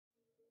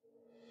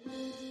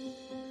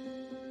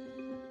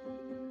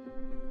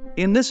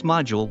In this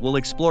module, we'll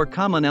explore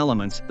common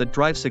elements that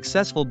drive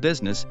successful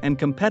business and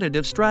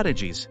competitive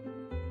strategies.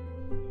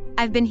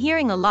 I've been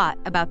hearing a lot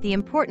about the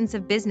importance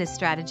of business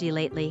strategy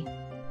lately.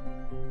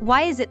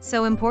 Why is it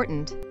so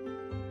important?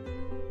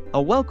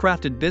 A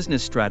well-crafted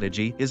business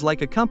strategy is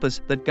like a compass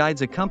that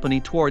guides a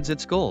company towards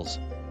its goals.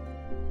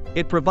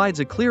 It provides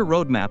a clear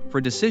roadmap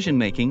for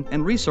decision-making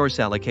and resource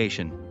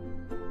allocation.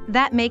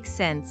 That makes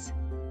sense.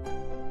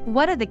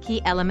 What are the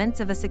key elements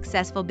of a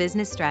successful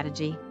business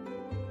strategy?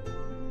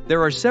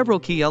 There are several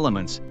key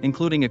elements,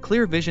 including a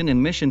clear vision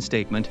and mission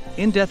statement,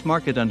 in-depth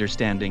market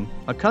understanding,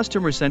 a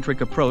customer-centric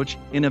approach,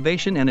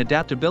 innovation and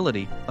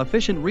adaptability,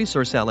 efficient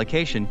resource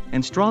allocation,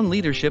 and strong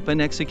leadership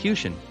and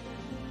execution.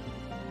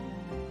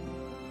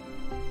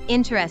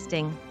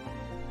 Interesting.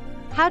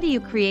 How do you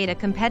create a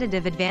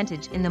competitive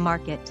advantage in the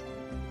market?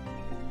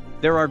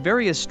 There are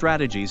various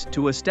strategies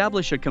to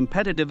establish a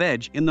competitive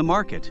edge in the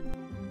market.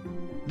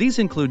 These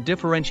include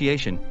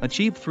differentiation,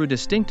 achieved through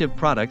distinctive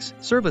products,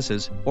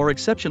 services, or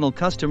exceptional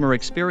customer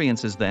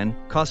experiences, then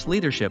cost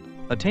leadership,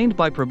 attained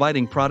by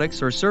providing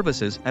products or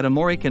services at a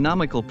more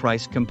economical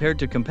price compared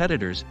to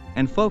competitors,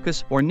 and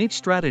focus or niche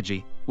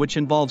strategy, which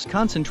involves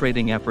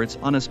concentrating efforts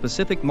on a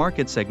specific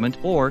market segment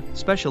or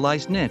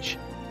specialized niche.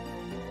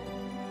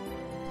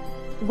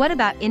 What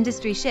about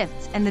industry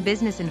shifts and the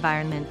business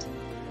environment?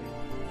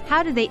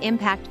 How do they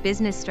impact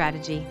business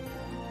strategy?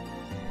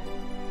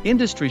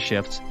 Industry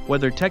shifts,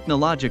 whether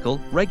technological,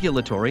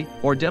 regulatory,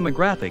 or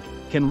demographic,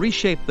 can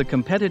reshape the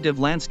competitive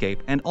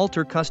landscape and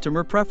alter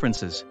customer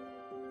preferences.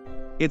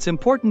 It's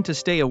important to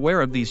stay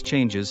aware of these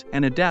changes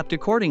and adapt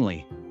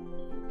accordingly.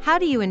 How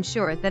do you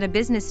ensure that a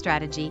business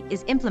strategy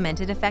is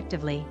implemented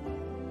effectively?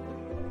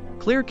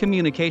 Clear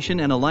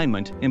communication and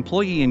alignment,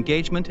 employee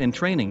engagement and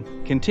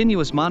training,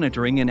 continuous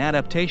monitoring and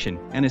adaptation,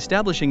 and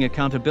establishing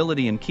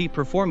accountability and key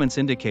performance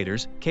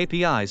indicators,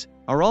 KPIs,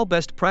 are all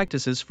best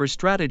practices for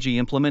strategy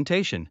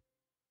implementation.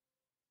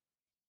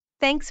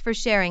 Thanks for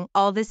sharing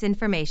all this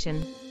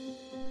information.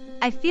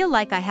 I feel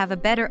like I have a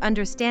better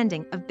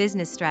understanding of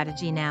business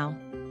strategy now.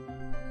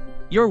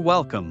 You're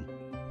welcome.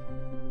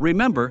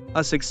 Remember,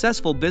 a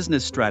successful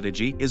business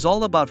strategy is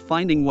all about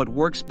finding what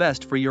works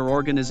best for your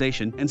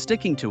organization and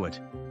sticking to it.